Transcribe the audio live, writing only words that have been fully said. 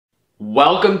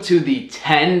Welcome to the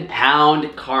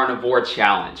 10-pound carnivore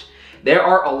challenge. There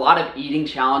are a lot of eating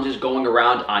challenges going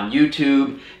around on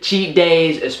YouTube, cheat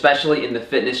days, especially in the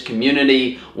fitness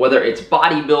community, whether it's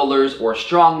bodybuilders or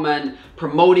strongmen,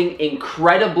 promoting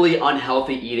incredibly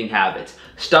unhealthy eating habits,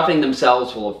 stuffing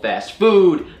themselves full of fast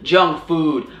food, junk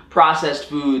food, processed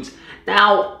foods.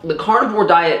 Now, the carnivore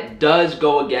diet does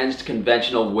go against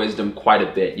conventional wisdom quite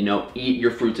a bit. You know, eat your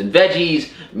fruits and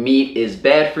veggies, meat is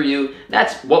bad for you.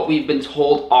 That's what we've been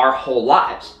told our whole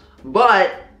lives.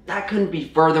 But that couldn't be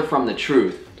further from the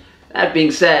truth. That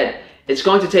being said, it's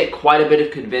going to take quite a bit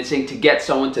of convincing to get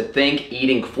someone to think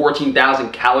eating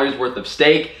 14,000 calories worth of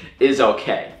steak is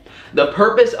okay. The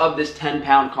purpose of this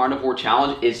 10-pound carnivore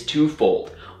challenge is twofold.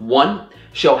 One,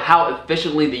 show how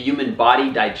efficiently the human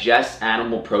body digests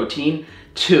animal protein.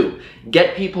 Two,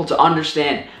 get people to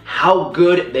understand how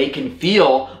good they can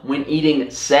feel when eating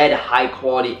said high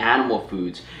quality animal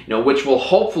foods, which will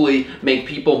hopefully make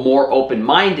people more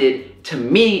open-minded to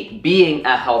meat being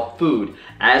a health food,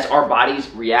 as our bodies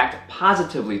react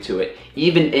positively to it,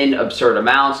 even in absurd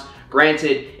amounts.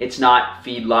 Granted, it's not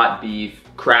feedlot beef,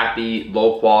 crappy,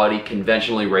 low quality,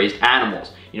 conventionally raised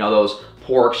animals. Those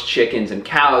porks, chickens, and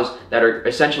cows that are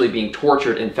essentially being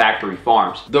tortured in factory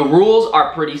farms. The rules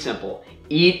are pretty simple.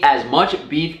 Eat as much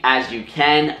beef as you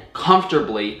can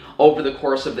comfortably over the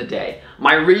course of the day.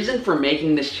 My reason for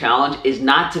making this challenge is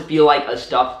not to feel like a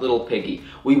stuffed little piggy.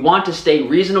 We want to stay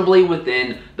reasonably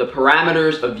within the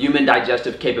parameters of human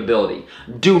digestive capability.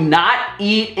 Do not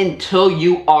eat until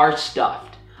you are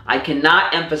stuffed. I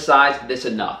cannot emphasize this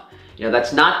enough.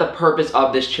 That's not the purpose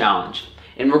of this challenge.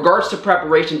 In regards to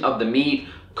preparation of the meat,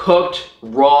 cooked,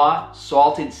 raw,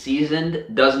 salted, seasoned,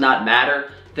 does not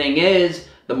matter. Thing is,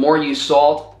 the more you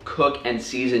salt, cook, and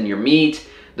season your meat,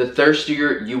 the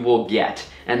thirstier you will get,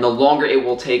 and the longer it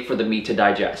will take for the meat to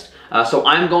digest. So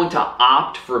I'm going to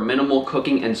opt for minimal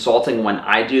cooking and salting when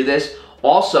I do this.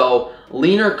 Also,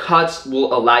 leaner cuts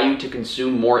will allow you to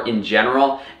consume more in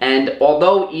general, and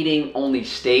although eating only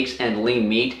steaks and lean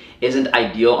meat isn't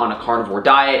ideal on a carnivore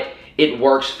diet, it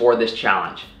works for this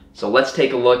challenge. So let's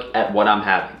take a look at what I'm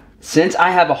having. Since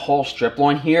I have a whole strip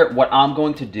loin here, what I'm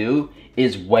going to do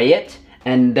is weigh it,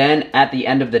 and then at the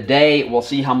end of the day, we'll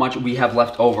see how much we have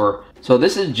left over. So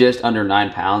this is just under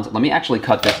 9 pounds. Let me actually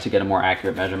cut this to get a more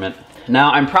accurate measurement.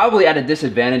 Now, I'm probably at a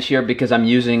disadvantage here because I'm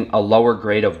using a lower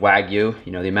grade of Wagyu.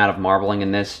 The amount of marbling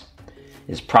in this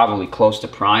is probably close to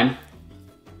prime.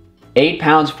 8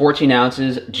 pounds, 14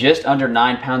 ounces, just under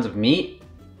 9 pounds of meat.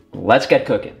 Let's get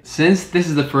cooking. Since this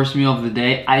is the first meal of the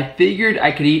day, I figured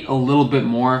I could eat a little bit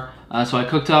more. So I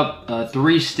cooked up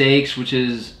 3 steaks, which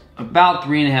is about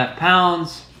 3.5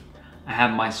 pounds. I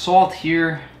have my salt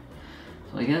here.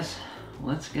 So I guess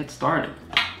let's get started.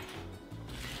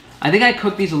 I think I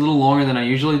cooked these a little longer than I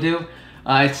usually do.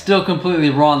 It's still completely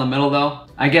raw in the middle though.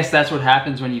 I guess that's what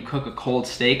happens when you cook a cold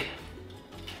steak.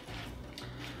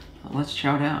 Let's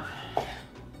chow down.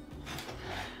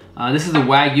 This is the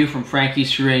Wagyu from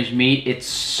Frankie's Free Range Meat. It's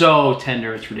so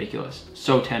tender, it's ridiculous.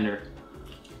 So tender.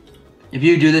 If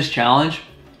you do this challenge,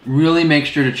 really make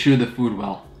sure to chew the food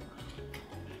well.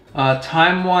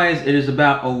 Time-wise, it is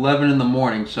about 11 in the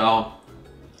morning, so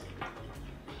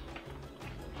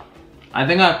I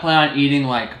think I plan on eating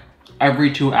like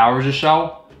every 2 hours or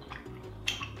so.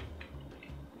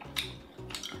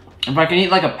 If I can eat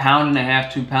like 1.5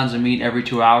 pounds, 2 pounds of meat every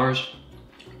 2 hours,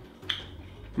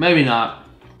 maybe not.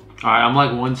 All right, I'm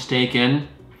like 1 steak in,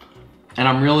 and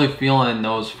I'm really feeling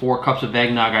those 4 cups of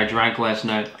eggnog I drank last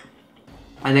night.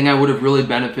 I think I would have really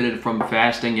benefited from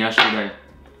fasting yesterday.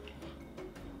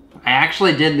 I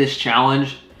actually did this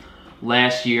challenge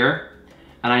last year,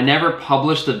 and I never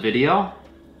published the video.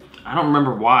 I don't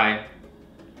remember why,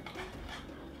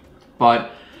 but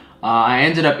I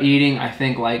ended up eating, I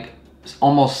think, like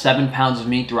almost 7 pounds of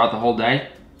meat throughout the whole day.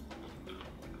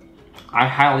 I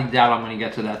highly doubt I'm gonna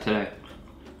get to that today.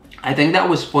 I think that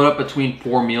was split up between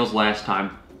 4 meals last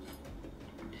time.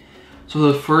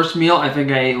 So the first meal, I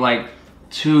think I ate like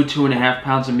 2.5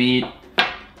 pounds of meat.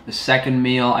 The second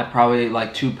meal, I probably ate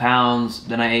like 2 pounds.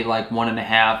 Then I ate like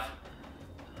 1.5.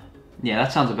 Yeah,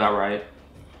 that sounds about right.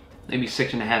 Maybe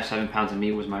 6.5, 7 pounds of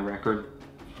meat was my record.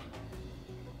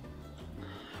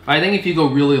 But I think if you go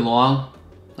really long,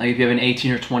 like if you have an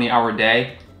 18 or 20 hour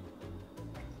day,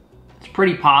 it's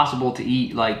pretty possible to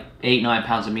eat like 8, 9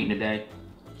 pounds of meat in a day.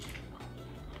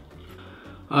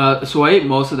 So I ate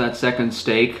most of that second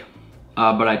steak,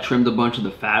 but I trimmed a bunch of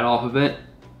the fat off of it.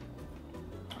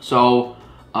 So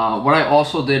what I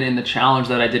also did in the challenge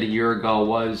that I did a year ago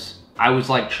was I was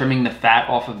like trimming the fat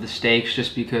off of the steaks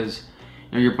just because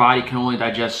your body can only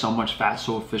digest so much fat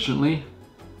so efficiently.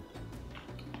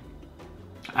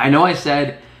 I know I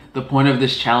said the point of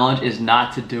this challenge is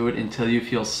not to do it until you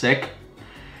feel sick.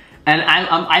 And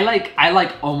I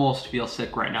like almost feel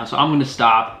sick right now, so I'm gonna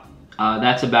stop.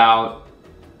 That's about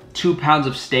 2 pounds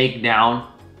of steak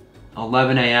down,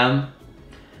 11 a.m.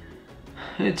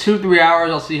 In 2-3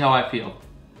 hours, I'll see how I feel.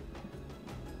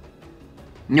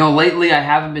 You know, lately I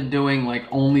haven't been doing like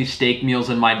only steak meals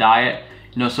in my diet.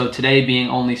 You know, so today being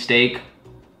only steak,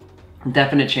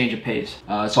 definite change of pace.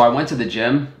 So I went to the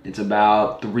gym. It's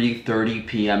about 3:30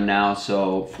 p.m. now,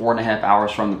 so 4.5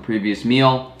 hours from the previous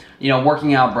meal. You know,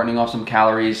 working out, burning off some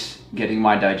calories, getting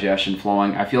my digestion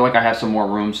flowing. I feel like I have some more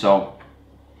room, so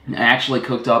I actually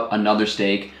cooked up another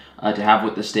steak to have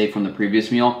with the steak from the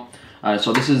previous meal.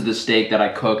 So this is the steak that I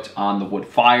cooked on the wood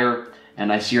fire,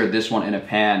 and I seared this one in a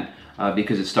pan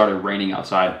because it started raining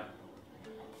outside.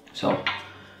 So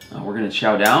we're gonna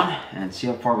chow down and see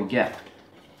how far we get.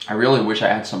 I really wish I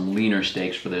had some leaner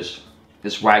steaks for this.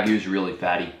 This Wagyu is really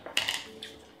fatty.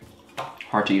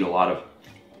 Hard to eat a lot of.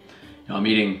 You know, I'm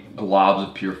eating globs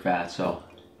of pure fat, so.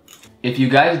 If you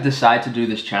guys decide to do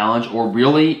this challenge, or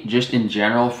really just in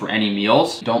general for any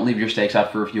meals, don't leave your steaks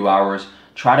out for a few hours.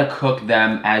 Try to cook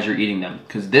them as you're eating them,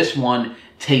 because this one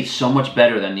tastes so much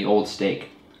better than the old steak.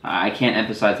 I can't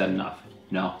emphasize that enough,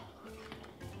 you know.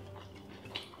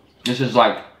 This is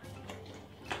like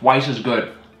twice as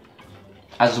good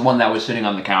as the one that was sitting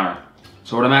on the counter.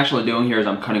 So what I'm actually doing here is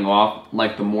I'm cutting off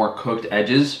like the more cooked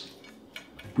edges,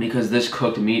 because this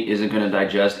cooked meat isn't gonna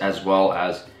digest as well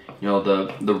as, you know,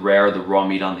 the raw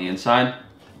meat on the inside.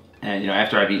 And you know,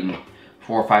 after I've eaten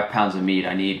 4 or 5 pounds of meat,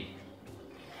 I need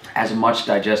as much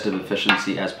digestive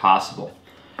efficiency as possible.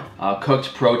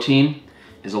 Cooked protein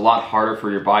is a lot harder for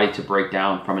your body to break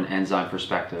down from an enzyme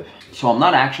perspective. So I'm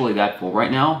not actually that full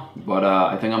right now, but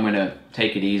I think I'm gonna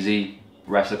take it easy,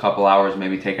 rest a couple hours,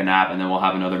 maybe take a nap, and then we'll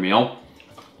have another meal.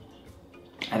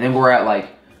 I think we're at like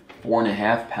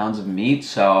 4.5 pounds of meat,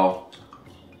 so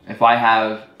if I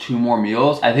have 2 more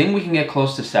meals, I think we can get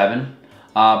close to 7.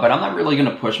 But I'm not really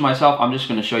gonna push myself. I'm just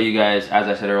gonna show you guys, as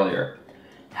I said earlier,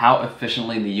 how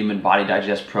efficiently the human body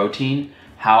digests protein,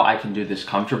 how I can do this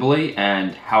comfortably,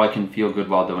 and how I can feel good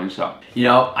while doing so. You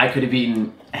know, I could have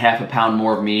eaten half a pound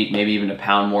more of meat, maybe even a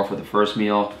pound more for the first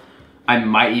meal. I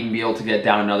might even be able to get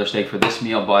down another steak for this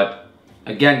meal, but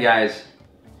again, guys,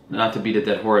 not to beat a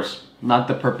dead horse, not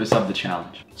the purpose of the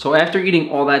challenge. So after eating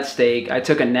all that steak, I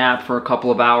took a nap for a couple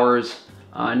of hours.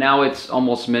 Now it's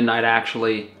almost midnight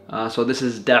actually, so this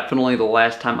is definitely the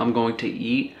last time I'm going to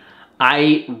eat.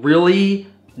 I really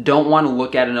don't want to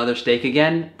look at another steak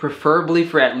again, preferably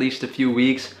for at least a few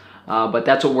weeks, but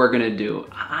that's what we're gonna do.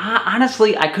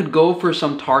 Honestly, I could go for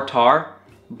some tartare,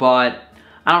 but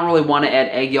I don't really want to add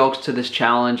egg yolks to this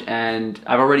challenge, and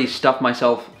I've already stuffed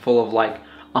myself full of like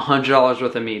 $100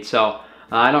 worth of meat, so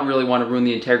I don't really want to ruin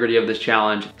the integrity of this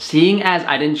challenge. Seeing as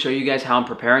I didn't show you guys how I'm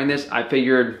preparing this, I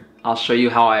figured I'll show you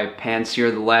how I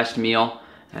pan-sear the last meal,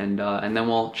 and then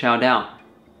we'll chow down.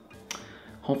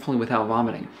 Hopefully without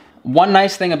vomiting. One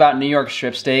nice thing about New York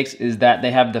strip steaks is that they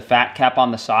have the fat cap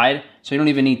on the side, so you don't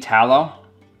even need tallow.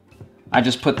 I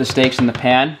just put the steaks in the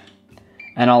pan,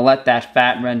 and I'll let that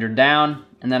fat render down,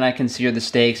 and then I can sear the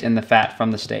steaks in the fat from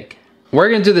the steak.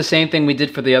 We're gonna do the same thing we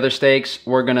did for the other steaks.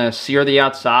 We're gonna sear the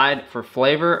outside for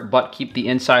flavor, but keep the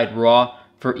inside raw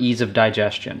for ease of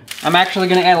digestion. I'm actually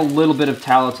gonna add a little bit of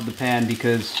tallow to the pan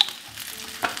because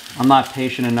I'm not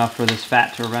patient enough for this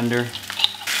fat to render.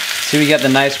 See, we got the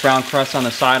nice brown crust on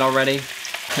the side already.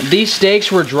 These steaks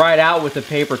were dried out with a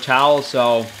paper towel,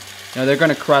 so you know, they're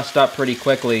gonna crust up pretty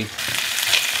quickly.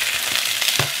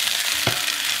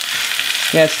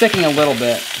 Yeah, it's sticking a little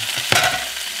bit.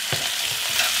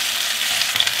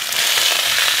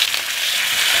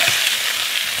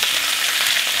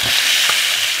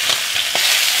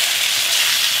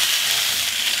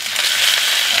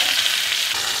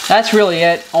 That's really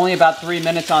it. Only about 3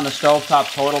 minutes on the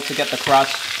stovetop total to get the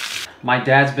crust. My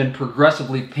dad's been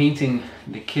progressively painting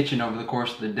the kitchen over the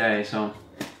course of the day, so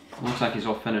it looks like he's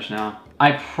all finished now.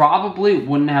 I probably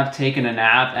wouldn't have taken a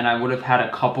nap, and I would have had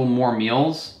a couple more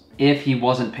meals if he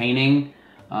wasn't painting,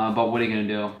 but what are you gonna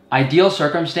do? Ideal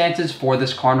circumstances for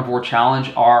this carnivore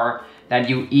challenge are that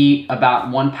you eat about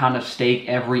 1 pound of steak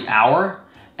every hour,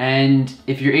 and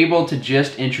if you're able to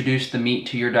just introduce the meat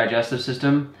to your digestive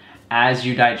system as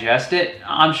you digest it,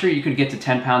 I'm sure you could get to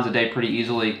 10 pounds a day pretty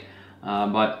easily,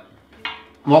 but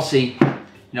we'll see. You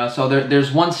know, so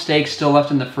there's 1 steak still left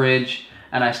in the fridge,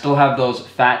 and I still have those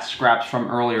fat scraps from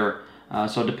earlier.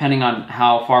 So depending on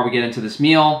how far we get into this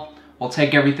meal, we'll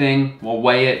take everything, we'll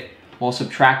weigh it, we'll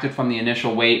subtract it from the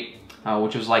initial weight,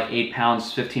 which was like 8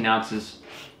 pounds, 15 ounces.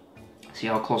 See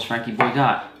how close Frankie boy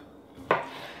got.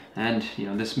 And you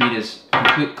know, this meat is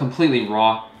completely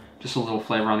raw, just a little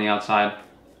flavor on the outside.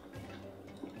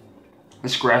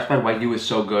 This grass-fed Wagyu is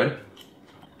so good.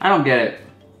 I don't get it.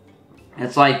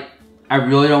 It's like, I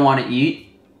really don't want to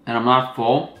eat, and I'm not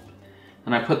full,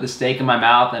 and I put the steak in my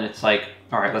mouth, and it's like,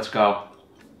 all right, let's go.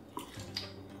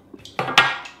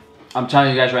 I'm telling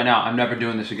you guys right now, I'm never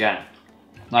doing this again.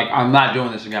 Like, I'm not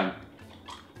doing this again.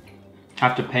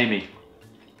 Have to pay me.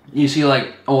 You see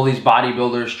like all these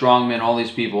bodybuilders, strongmen, all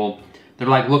these people, they're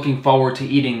like looking forward to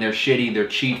eating their shitty, their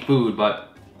cheap food,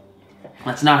 but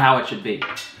that's not how it should be.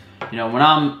 You know, when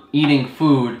I'm eating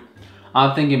food,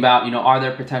 I'm thinking about, you know, are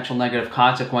there potential negative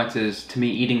consequences to me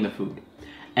eating the food?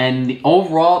 And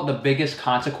overall, the biggest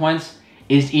consequence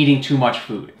is eating too much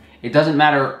food. It doesn't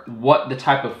matter what the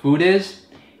type of food is.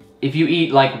 If you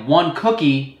eat like one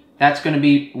cookie, that's going to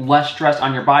be less stress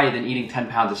on your body than eating 10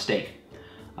 pounds of steak.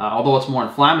 Although it's more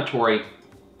inflammatory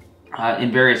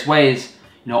in various ways,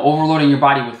 you know, overloading your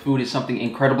body with food is something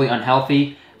incredibly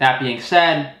unhealthy. That being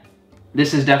said,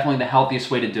 this is definitely the healthiest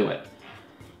way to do it.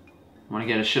 Want to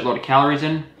get a shitload of calories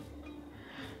in?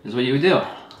 This is what you would do.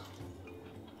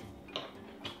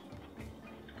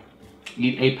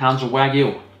 Eat 8 pounds of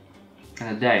Wagyu in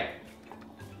a day.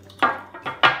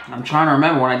 I'm trying to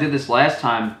remember when I did this last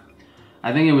time.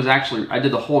 I think it was actually, I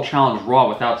did the whole challenge raw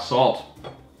without salt.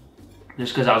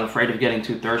 Just because I was afraid of getting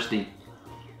too thirsty.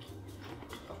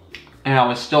 And I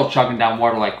was still chugging down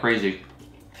water like crazy.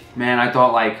 Man, I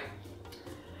thought like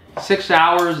 6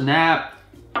 hours nap,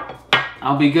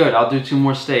 I'll be good. I'll do 2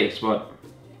 more steaks, but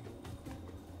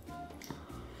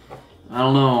I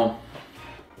don't know.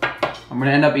 I'm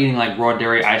gonna end up eating like raw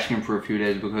dairy ice cream for a few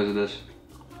days because of this.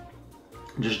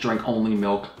 Just drink only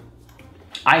milk.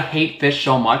 I hate fish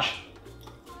so much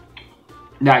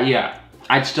that, yeah,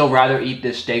 I'd still rather eat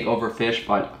this steak over fish,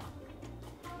 but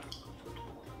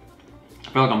I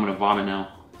feel like I'm gonna vomit now.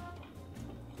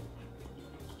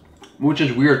 Which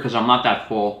is weird because I'm not that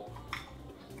full.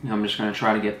 I'm just gonna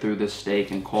try to get through this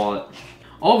steak and call it.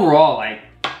 Overall, like,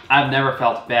 I've never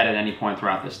felt bad at any point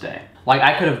throughout this day. Like,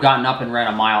 I could have gotten up and ran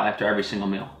a mile after every single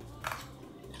meal.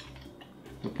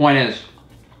 The point is,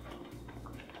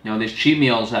 you know, these cheat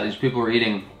meals that these people are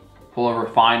eating, full of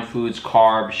refined foods,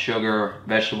 carbs, sugar,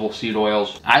 vegetable seed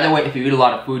oils. Either way, if you eat a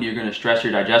lot of food, you're gonna stress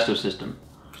your digestive system.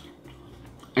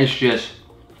 It's just,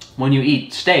 when you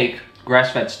eat steak,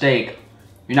 grass-fed steak,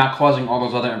 you're not causing all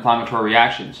those other inflammatory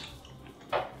reactions.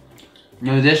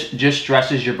 You know, this just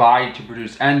stresses your body to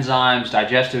produce enzymes,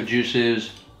 digestive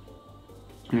juices.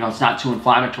 You know, it's not too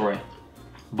inflammatory.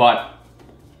 But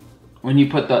when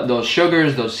you put those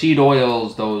sugars, those seed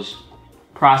oils, those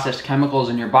processed chemicals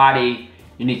in your body,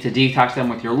 you need to detox them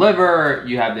with your liver,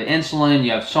 you have the insulin,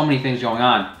 you have so many things going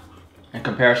on in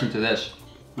comparison to this.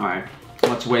 All right,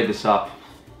 let's weigh this up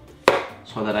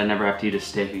so that I never have to eat a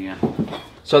steak again.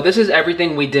 So this is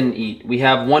everything we didn't eat. We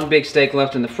have 1 big steak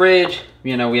left in the fridge.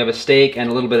 You know, we have a steak and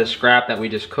a little bit of scrap that we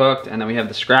just cooked, and then we have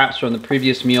the scraps from the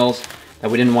previous meals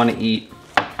that we didn't want to eat.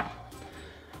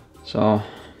 So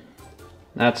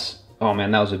that's, oh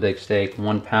man, that was a big steak.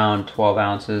 1 pound, 12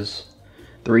 ounces,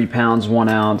 3 pounds, 1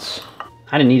 ounce.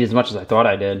 I didn't eat as much as I thought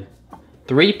I did.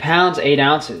 3 pounds, 8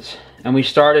 ounces. And we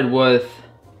started with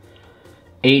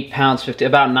 8 pounds, 50,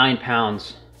 about 9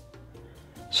 pounds.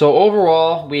 So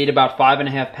overall, we ate about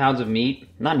 5.5 pounds of meat.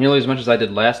 Not nearly as much as I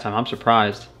did last time. I'm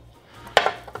surprised.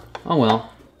 Oh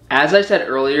well. As I said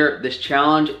earlier, this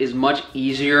challenge is much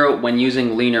easier when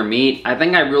using leaner meat. I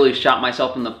think I really shot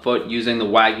myself in the foot using the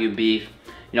Wagyu beef.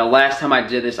 You know, last time I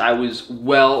did this, I was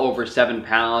well over 7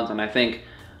 pounds, and I think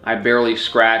I barely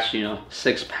scratched, you know,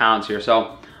 6 pounds here.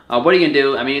 So what are you gonna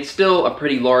do? I mean, it's still a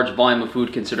pretty large volume of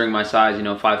food considering my size, you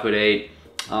know, 5'8",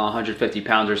 150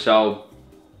 pounds or so.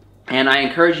 And I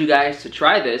encourage you guys to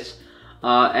try this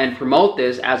and promote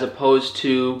this as opposed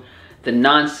to the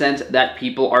nonsense that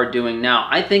people are doing now.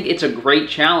 I think it's a great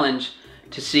challenge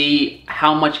to see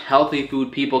how much healthy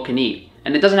food people can eat.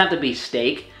 And it doesn't have to be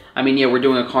steak. I mean, yeah, we're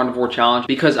doing a carnivore challenge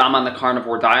because I'm on the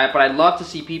carnivore diet, but I'd love to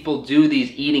see people do these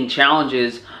eating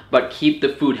challenges, but keep the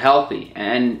food healthy.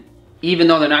 And even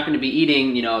though they're not gonna be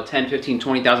eating, you know, 10, 15,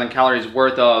 20,000 calories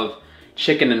worth of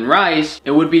chicken and rice,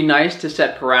 it would be nice to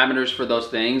set parameters for those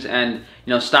things and, you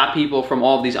know, stop people from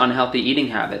all of these unhealthy eating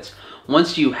habits.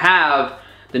 Once you have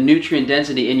the nutrient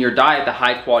density in your diet, the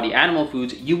high quality animal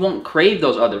foods, you won't crave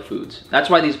those other foods. That's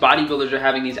why these bodybuilders are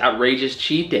having these outrageous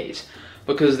cheat days,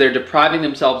 because they're depriving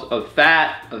themselves of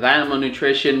fat, of animal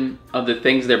nutrition, of the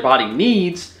things their body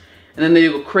needs, and then they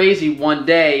go crazy one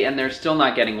day and they're still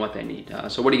not getting what they need.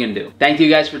 So what are you gonna do? Thank you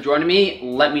guys for joining me.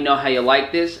 Let me know how you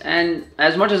like this. And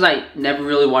as much as I never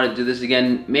really want to do this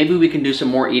again, maybe we can do some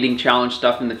more eating challenge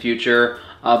stuff in the future.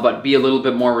 but be a little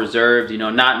bit more reserved, you know,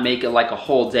 not make it like a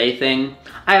whole day thing.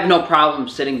 I have no problem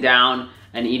sitting down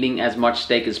and eating as much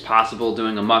steak as possible,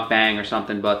 doing a mukbang or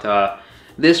something, but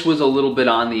this was a little bit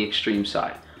on the extreme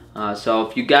side. So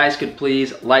if you guys could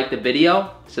please like the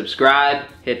video, subscribe,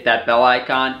 hit that bell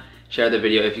icon, share the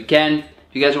video if you can.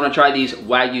 If you guys want to try these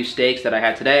Wagyu steaks that I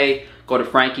had today, go to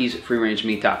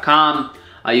frankiesfreerangemeat.com.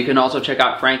 You can also check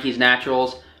out Frankie's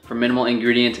Naturals for minimal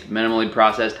ingredient, minimally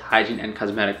processed hygiene and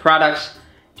cosmetic products.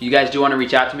 If you guys do want to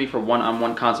reach out to me for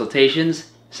one-on-one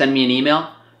consultations, send me an email,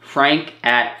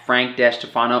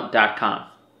 frank@frank-tefano.com.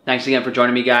 Thanks again for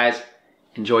joining me, guys.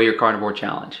 Enjoy your carnivore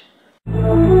challenge.